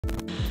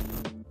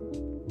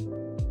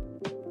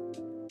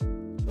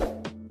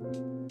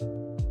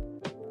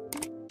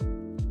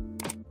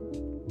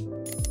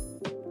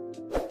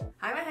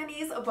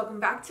welcome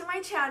back to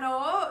my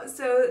channel.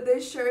 So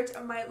this shirt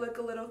might look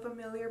a little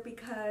familiar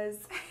because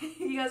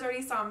you guys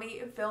already saw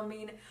me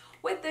filming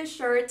with this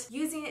shirt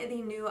using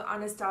the new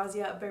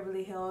Anastasia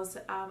Beverly Hills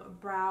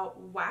brow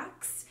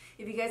wax.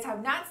 If you guys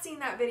have not seen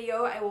that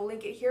video, I will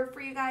link it here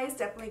for you guys.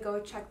 Definitely go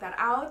check that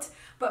out.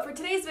 But for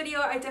today's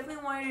video, I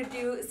definitely wanted to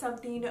do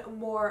something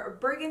more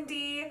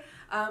burgundy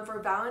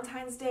for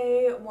Valentine's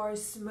Day, more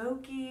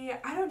smoky.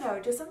 I don't know,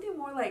 just something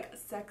more like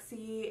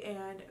sexy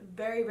and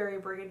very, very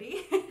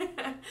burgundy.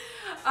 And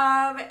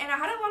I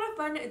had a lot of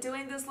fun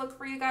doing this look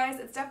for you guys.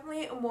 It's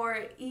definitely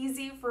more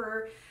easy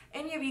for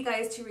any of you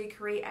guys to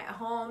recreate at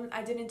home.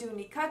 I didn't do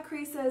any cut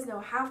creases, no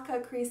half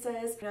cut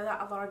creases. I know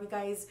that a lot of you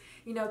guys,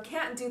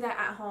 can't do that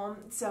at home.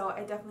 So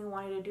I definitely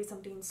wanted to do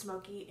something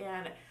smoky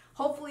and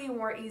hopefully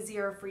more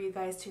easier for you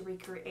guys to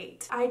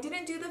recreate. I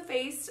didn't do the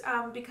face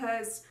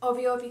because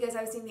obviously if you guys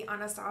have seen the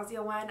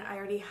Anastasia one, I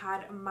already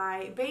had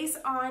my base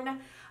on.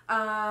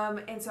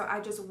 And so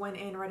I just went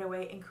in right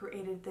away and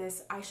created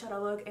this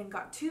eyeshadow look and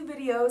got 2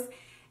 videos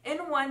in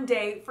one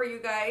day for you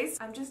guys.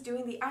 I'm just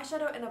doing the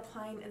eyeshadow and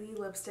applying the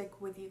lipstick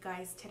with you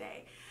guys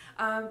today.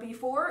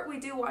 Before we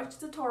do watch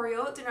the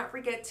tutorial, do not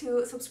forget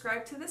to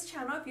subscribe to this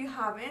channel if you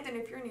haven't, and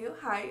if you're new,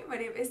 hi, my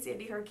name is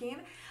Sandy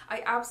Hurricane.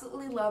 I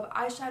absolutely love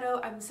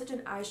eyeshadow. I'm such an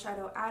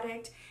eyeshadow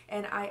addict,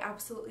 and I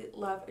absolutely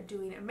love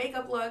doing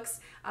makeup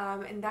looks,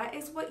 and that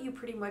is what you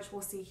pretty much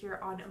will see here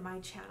on my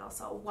channel.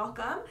 So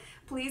welcome.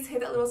 Please hit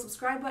that little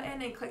subscribe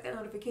button and click that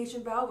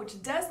notification bell,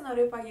 which does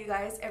notify you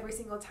guys every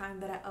single time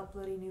that I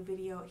upload a new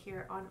video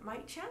here on my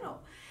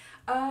channel.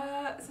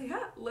 So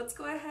yeah, let's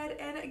go ahead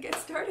and get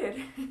started.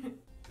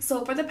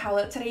 So for the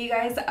palette today, you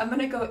guys, I'm going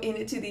to go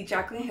into the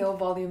JACLYN Hill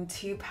Volume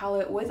 2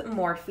 palette with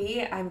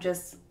Morphe. I'm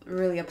just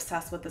really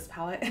obsessed with this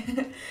palette.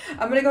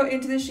 I'm going to go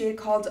into the shade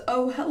called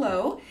Oh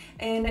Hello,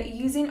 and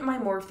using my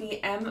Morphe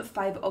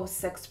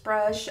M506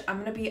 brush,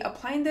 I'm going to be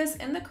applying this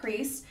in the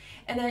crease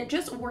and then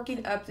just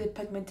working up the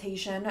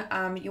pigmentation.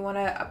 You want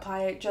to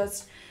apply it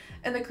just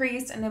in the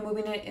crease and then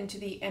moving it into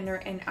the inner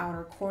and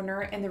outer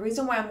corner. And the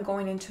reason why I'm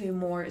going into a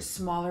more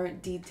smaller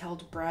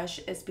detailed brush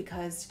is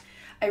because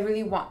I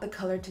really want the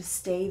color to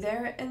stay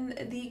there in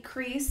the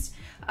crease,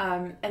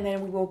 and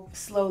then we will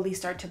slowly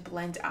start to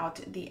blend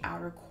out the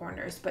outer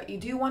corners. But you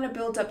do want to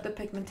build up the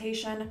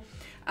pigmentation,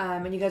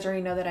 and you guys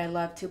already know that I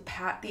love to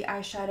pat the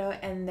eyeshadow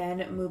and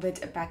then move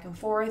it back and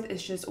forth.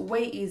 It's just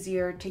way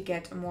easier to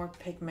get more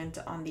pigment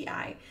on the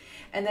eye.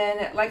 And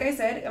then, like I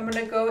said, I'm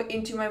going to go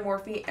into my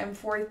Morphe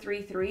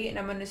M433 and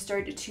I'm going to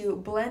start to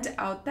blend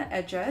out the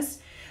edges,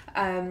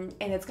 and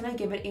it's going to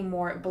give it a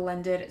more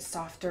blended,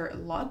 softer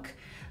look.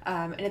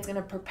 And it's going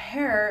to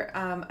prepare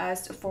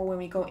us for when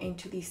we go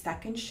into the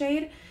second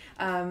shade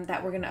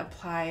that we're going to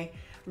apply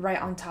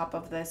right on top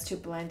of this to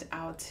blend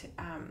out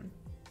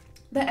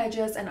the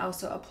edges and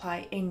also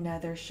apply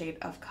another shade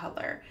of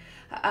color.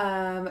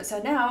 So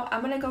now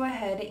I'm going to go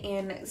ahead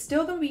and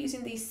still going to be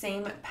using the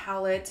same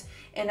palette,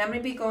 and I'm going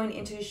to be going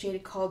into a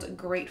shade called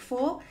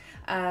Grateful.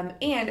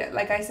 And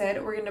like I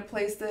said, we're going to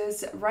place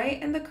this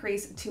right in the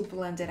crease to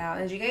blend it out.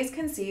 As you guys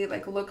can see,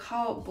 like, look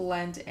how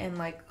blend and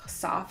like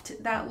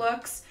soft that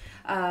looks.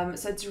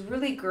 So it's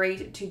really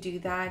great to do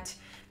that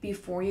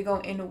before you go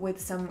in with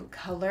some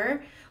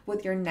color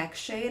with your next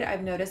shade.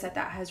 I've noticed that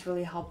that has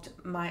really helped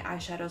my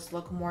eyeshadows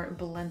look more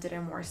blended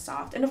and more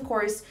soft. And of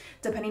course,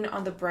 depending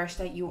on the brush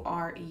that you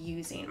are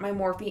using. My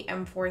Morphe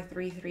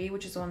M433,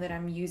 which is the one that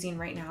I'm using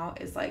right now,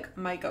 is like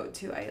my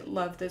go-to. I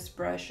love this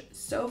brush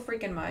so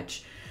freaking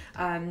much.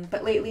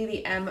 But lately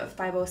the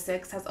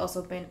M506 has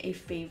also been a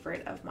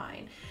favorite of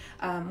mine.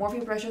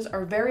 Morphe brushes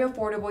are very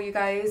affordable, you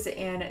guys,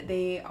 and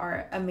they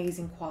are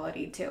amazing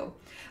quality too.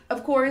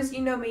 Of course,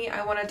 you know me,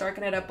 I want to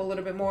darken it up a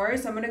little bit more,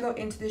 so I'm going to go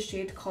into the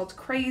shade called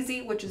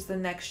Crazy, which is the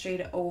next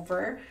shade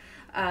over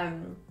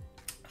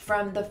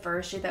from the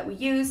first shade that we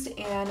used.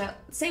 And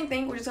same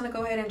thing, we're just going to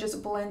go ahead and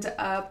just blend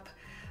up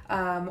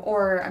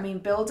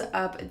build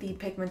up the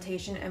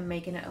pigmentation and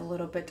making it a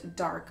little bit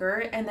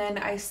darker. And then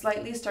I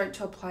slightly start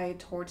to apply it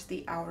towards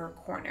the outer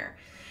corner.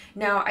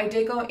 Now, I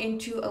did go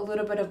into a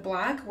little bit of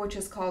black, which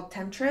is called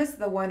Temptress,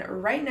 the one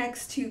right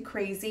next to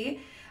Crazy.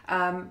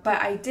 But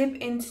I dip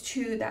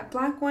into that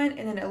black one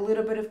and then a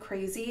little bit of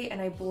Crazy, and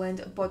I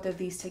blend both of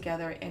these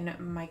together in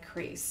my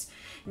crease.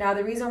 Now,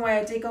 the reason why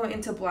I did go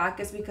into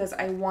black is because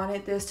I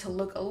wanted this to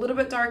look a little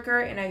bit darker,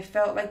 and I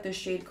felt like the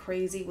shade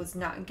Crazy was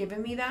not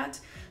giving me that.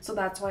 So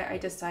that's why I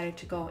decided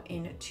to go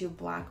into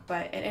black,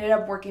 but it ended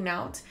up working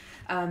out.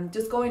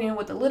 Just going in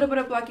with a little bit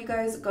of black, you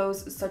guys,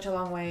 goes such a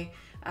long way.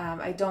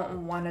 I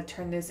don't want to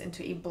turn this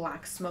into a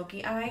black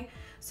smoky eye.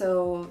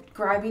 So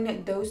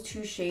grabbing those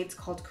 2 shades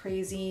called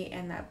Crazy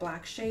and that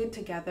black shade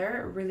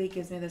together really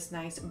gives me this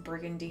nice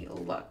burgundy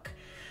look.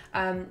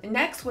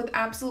 Next, with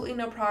absolutely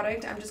no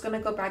product, I'm just going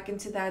to go back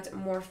into that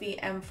Morphe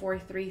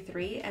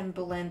M433 and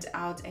blend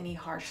out any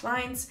harsh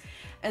lines.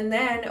 And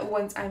then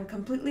once I'm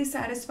completely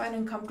satisfied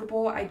and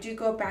comfortable, I do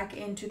go back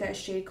into that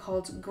shade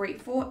called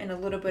Grateful and a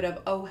little bit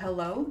of Oh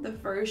Hello, the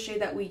first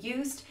shade that we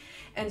used,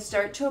 and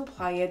start to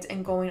apply it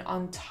and going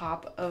on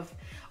top of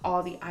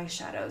all the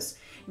eyeshadows.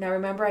 Now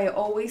remember, I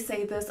always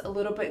say this, a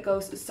little bit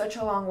goes such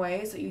a long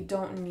way, so you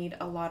don't need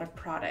a lot of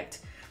product.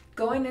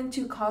 Going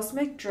into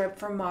Cosmic Drip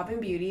from MAVEN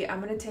Beauty, I'm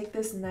going to take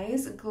this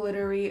nice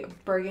glittery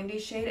burgundy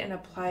shade and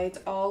apply it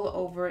all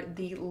over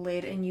the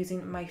lid and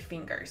using my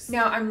fingers.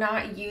 Now, I'm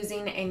not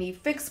using any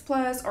Fix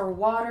Plus or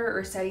water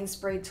or setting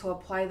spray to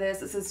apply this.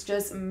 This is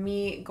just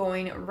me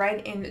going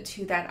right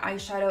into that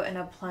eyeshadow and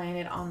applying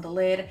it on the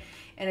lid.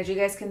 And as you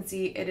guys can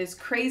see, it is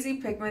crazy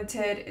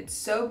pigmented. It's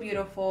so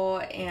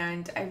beautiful,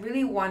 and I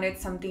really wanted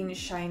something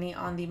shiny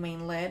on the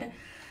main lid.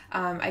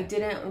 I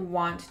didn't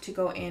want to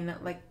go in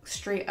like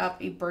straight up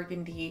a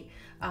burgundy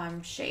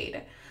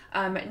shade.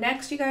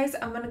 Next, you guys,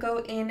 I'm gonna go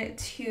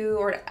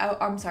into,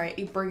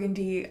 a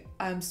burgundy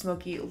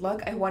smoky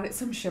look. I wanted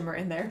some shimmer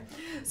in there.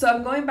 So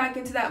I'm going back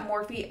into that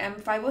Morphe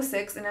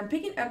M506, and I'm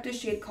picking up this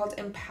shade called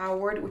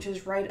Empowered, which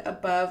is right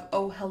above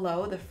Oh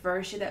Hello, the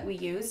first shade that we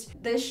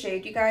used. This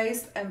shade, you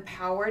guys,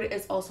 Empowered,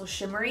 is also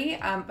shimmery,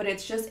 but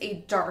it's just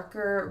a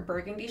darker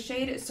burgundy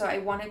shade. So I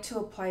wanted to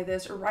apply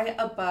this right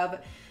above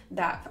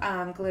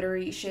that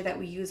glittery shade that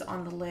we use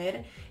on the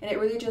lid, and it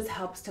really just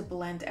helps to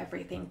blend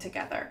everything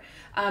together.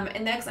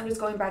 And next, I'm just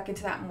going back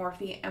into that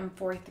Morphe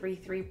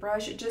M433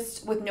 brush,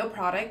 just with no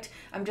product.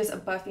 I'm just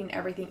buffing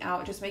everything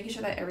out, just making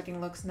sure that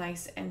everything looks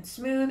nice and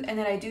smooth. And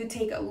then I do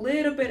take a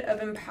little bit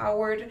of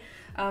Empowered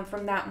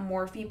from that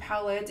Morphe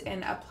palette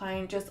and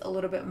applying just a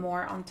little bit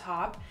more on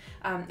top.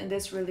 And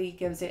this really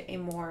gives it a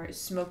more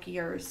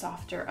smokier,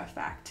 softer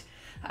effect.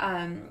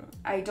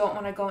 I don't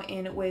want to go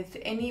in with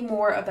any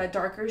more of that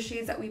darker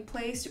shades that we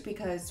placed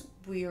because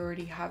we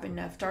already have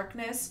enough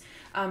darkness,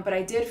 but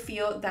I did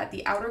feel that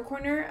the outer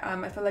corner,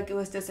 I feel like it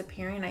was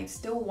disappearing. I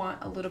still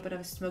want a little bit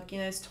of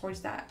smokiness towards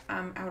that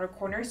outer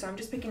corner, so I'm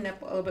just picking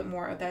up a little bit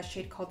more of that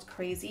shade called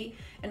Crazy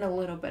and a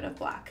little bit of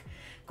black.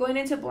 Going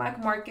into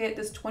Black Market,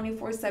 this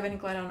 24/7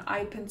 Glide On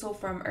Eye Pencil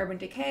from Urban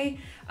Decay.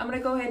 I'm going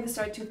to go ahead and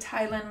start to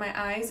tie-line my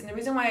eyes, and the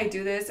reason why I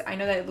do this, I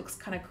know that it looks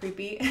kind of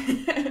creepy.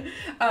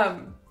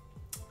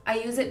 I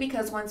use it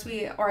because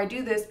I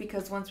do this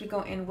because once we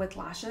go in with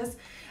lashes,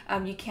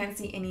 you can't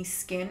see any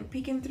skin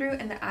peeking through,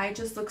 and the eye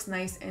just looks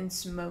nice and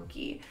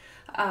smoky.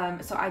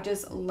 So I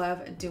just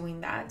love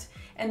doing that.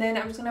 And then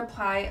I'm just gonna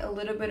apply a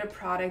little bit of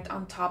product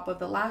on top of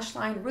the lash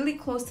line, really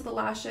close to the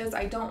lashes.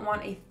 I don't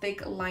want a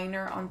thick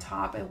liner on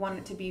top. I want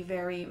it to be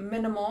very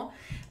minimal.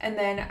 And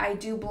then I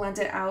do blend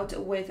it out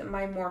with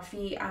my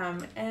Morphe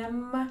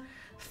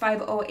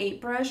M508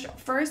 brush,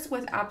 first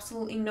with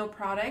absolutely no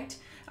product.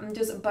 I'm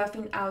just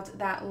buffing out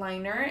that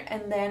liner,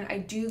 and then I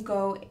do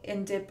go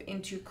and dip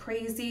into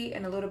Crazy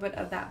and a little bit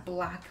of that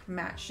black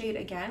matte shade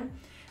again,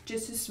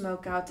 just to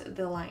smoke out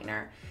the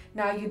liner.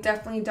 Now, you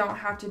definitely don't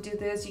have to do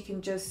this. You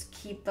can just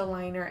keep the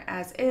liner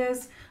as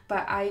is,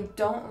 but I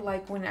don't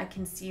like when I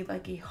can see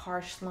like a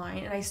harsh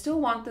line, and I still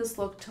want this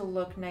look to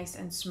look nice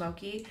and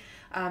smoky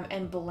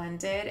and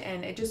blended,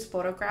 and it just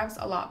photographs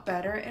a lot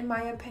better in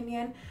my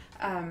opinion.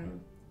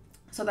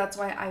 So that's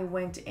why I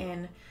went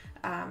in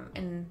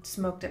and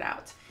smoked it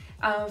out.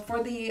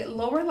 For the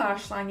lower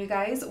lash line, you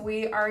guys,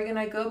 we are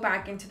gonna go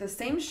back into the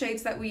same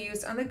shades that we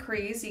used on the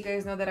crease. You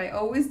guys know that I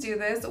always do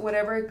this.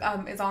 Whatever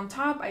is on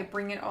top, I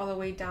bring it all the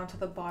way down to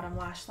the bottom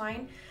lash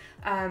line.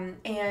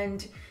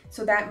 And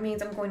so that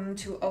means I'm going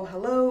into Oh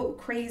Hello,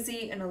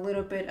 Crazy, and a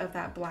little bit of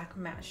that black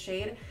matte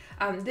shade.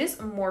 This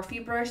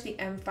Morphe brush, the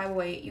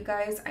M508, you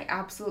guys, I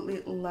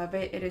absolutely love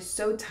it. It is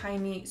so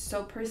tiny,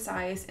 so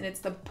precise, and it's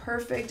the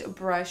perfect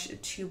brush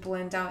to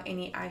blend out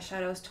any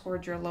eyeshadows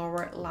towards your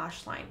lower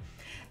lash line,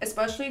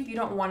 especially if you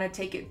don't want to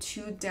take it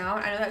too down.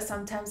 I know that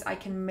sometimes I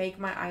can make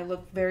my eye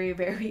look very,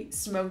 very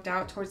smoked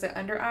out towards the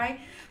under eye,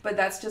 but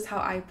that's just how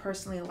I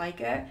personally like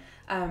it.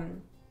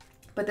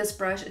 But this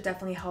brush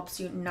definitely helps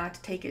you not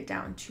to take it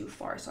down too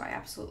far, so I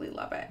absolutely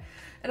love it.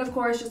 And of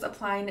course, just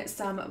applying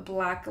some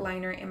black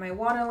liner in my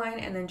waterline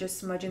and then just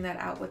smudging that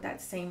out with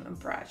that same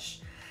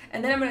brush.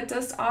 And then I'm going to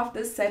dust off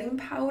the setting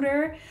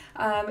powder,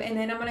 and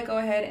then I'm going to go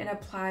ahead and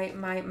apply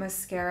my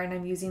mascara, and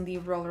I'm using the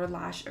Roller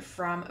Lash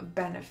from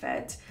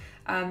Benefit.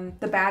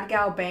 The Bad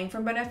Gal Bang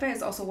from Benefit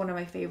is also one of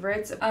my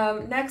favorites.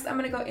 Next, I'm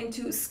going to go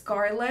into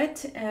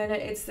Scarlet, and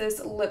it's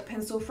this lip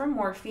pencil from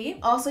Morphe.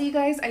 Also, you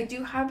guys, I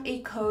do have a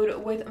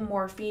code with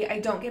Morphe. I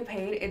don't get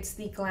paid. It's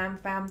the Glam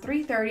Fam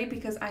 330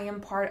 because I am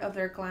part of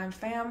their Glam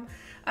Fam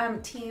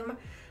team.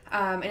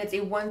 And it's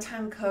a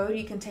one-time code.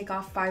 You can take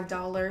off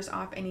 $5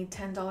 off any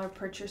 $10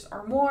 purchase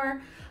or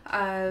more.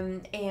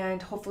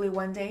 And hopefully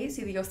one day,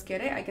 si Dios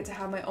quiere, I get to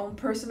have my own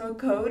personal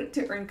code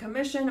to earn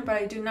commission, but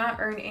I do not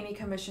earn any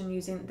commission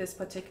using this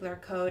particular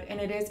code, and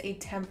it is a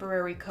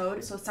temporary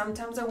code. So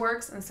sometimes it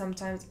works and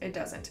sometimes it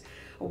doesn't.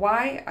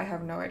 Why? I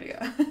have no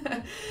idea.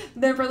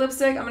 Then for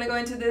lipstick, I'm going to go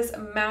into this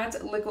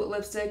matte liquid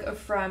lipstick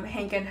from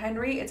Hank &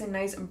 Henry. It's a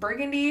nice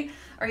burgundy.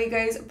 Are you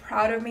guys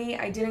proud of me?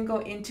 I didn't go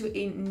into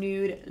a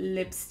nude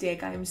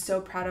lipstick. I am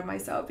so proud of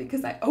myself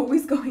because I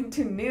always go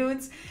into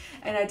nudes,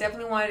 and I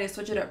definitely wanted to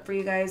switch it up for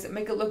you guys,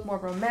 make it look more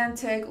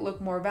romantic,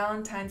 look more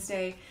Valentine's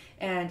Day,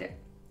 and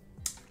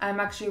I'm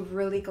actually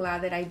really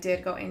glad that I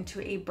did go into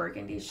a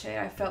burgundy shade.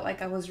 I felt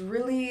like I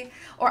really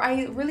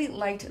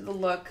liked the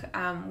look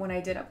when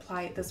I did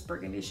apply this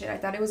burgundy shade. I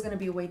thought it was going to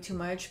be way too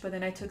much, but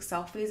then I took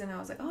selfies and I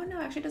was like, oh no,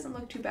 actually it doesn't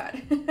look too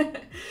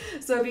bad.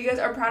 So if you guys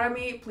are proud of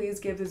me, please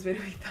give this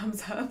video a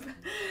thumbs up.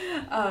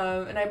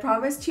 And I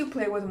promise to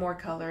play with more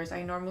colors.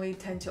 I normally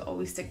tend to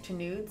always stick to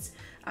nudes.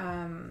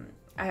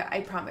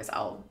 I promise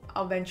I'll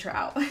venture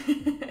out.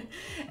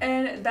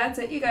 And that's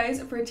it, you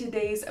guys, for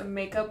today's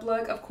makeup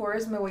look. Of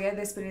course, me voy a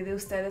despedir de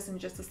ustedes in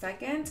just a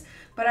second,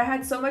 but I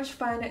had so much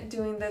fun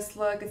doing this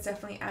look. It's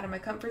definitely out of my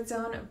comfort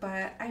zone,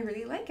 but I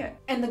really like it.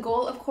 And the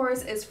goal, of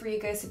course, is for you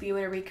guys to be able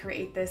to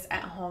recreate this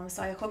at home,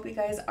 so I hope you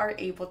guys are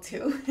able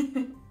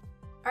to.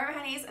 Alright,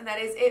 honeys, and that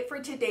is it for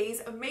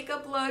today's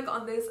makeup look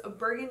on this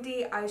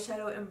burgundy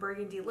eyeshadow and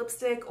burgundy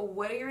lipstick.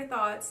 What are your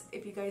thoughts?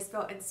 If you guys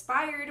felt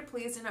inspired,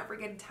 please do not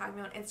forget to tag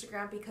me on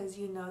Instagram, because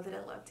you know that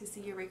I love to see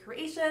your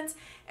recreations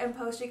and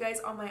post you guys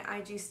on my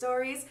IG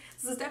stories.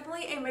 This is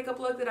definitely a makeup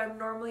look that I'm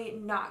normally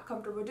not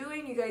comfortable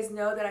doing. You guys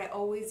know that I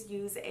always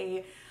use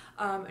a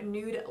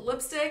nude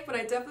lipstick, but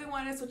I definitely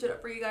wanted to switch it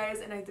up for you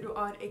guys, and I threw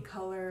on a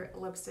color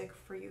lipstick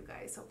for you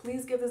guys. So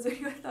please give this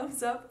video a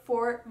thumbs up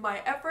for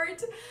my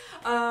effort.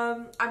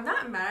 I'm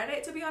not mad at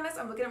it, to be honest.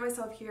 I'm looking at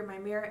myself here in my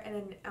mirror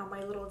and on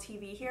my little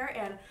TV here,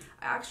 and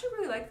I actually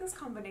really like this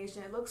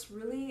combination. It looks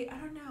really, I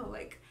don't know,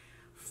 like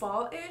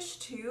fall-ish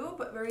too,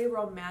 but very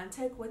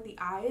romantic with the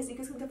eyes. You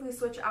guys can definitely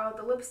switch out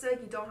the lipstick.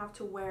 You don't have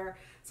to wear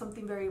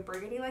something very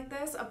burgundy like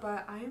this,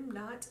 but I am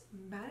not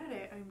mad at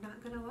it. I'm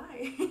not gonna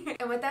lie.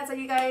 And with that said,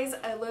 you guys,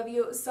 I love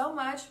you so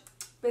much.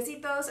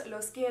 Besitos,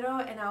 los quiero,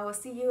 and I will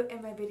see you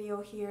in my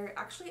video here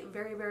actually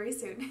very, very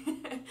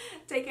soon.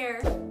 Take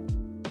care.